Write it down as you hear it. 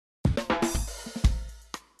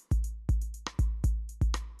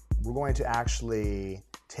we're going to actually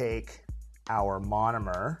take our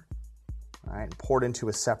monomer, all right, and pour it into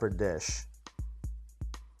a separate dish.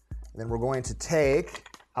 Then we're going to take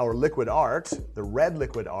our liquid art, the red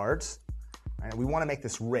liquid art, and we want to make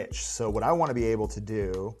this rich. So what I want to be able to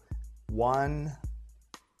do, 1,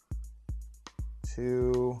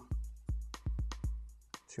 2,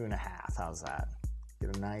 2.5, how's that?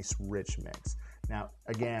 Get a nice rich mix. Now,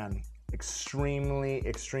 again, extremely,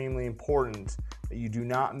 extremely important that you do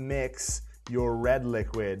not mix your red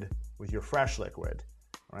liquid with your fresh liquid.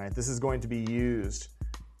 All right, this is going to be used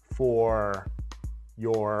for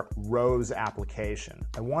your rose application.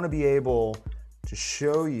 I want to be able to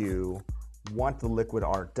show you what the liquid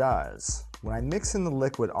art does. When I mix in the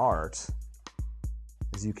liquid art,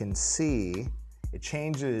 as you can see, it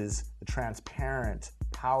changes the transparent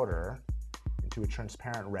powder into a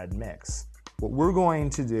transparent red mix. What we're going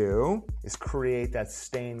to do is create that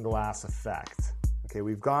stained glass effect. Okay,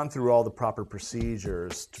 we've gone through all the proper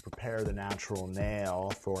procedures to prepare the natural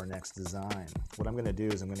nail for our next design. What I'm going to do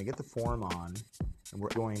is I'm going to get the form on, and we're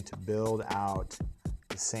going to build out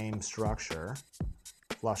the same structure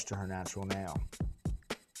flush to her natural nail.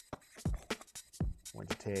 I'm going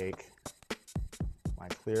to take my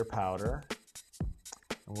clear powder.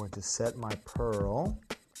 I'm going to set my pearl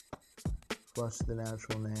flush to the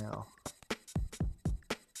natural nail.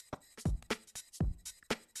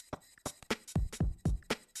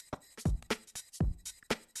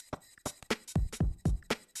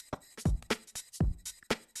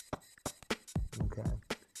 Okay.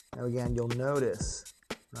 Now again, you'll notice,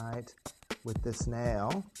 right, with this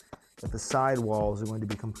nail, that the side walls are going to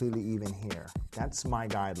be completely even here. That's my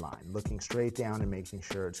guideline, looking straight down and making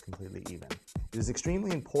sure it's completely even. It is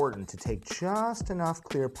extremely important to take just enough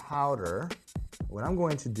clear powder. What I'm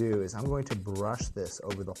going to do is I'm going to brush this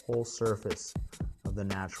over the whole surface of the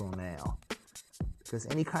natural nail, because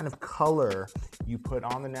any kind of color you put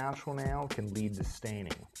on the natural nail can lead to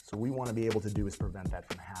staining. So what we want to be able to do is prevent that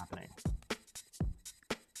from happening.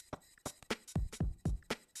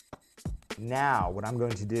 Now, what I'm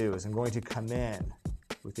going to do is I'm going to come in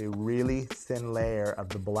with a really thin layer of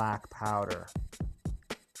the black powder,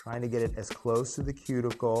 trying to get it as close to the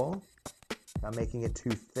cuticle, not making it too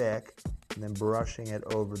thick, and then brushing it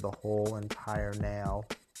over the whole entire nail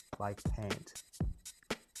like paint.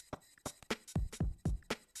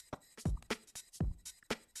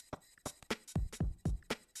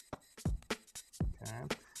 Okay,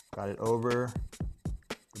 got it over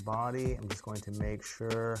the body. I'm just going to make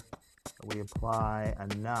sure that we apply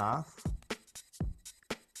enough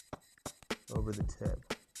over the tip.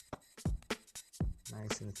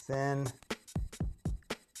 Nice and thin,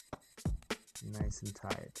 nice and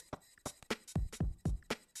tight.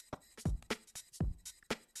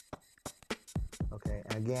 Okay,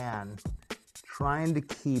 and again, trying to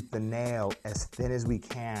keep the nail as thin as we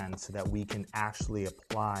can so that we can actually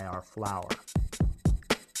apply our flower.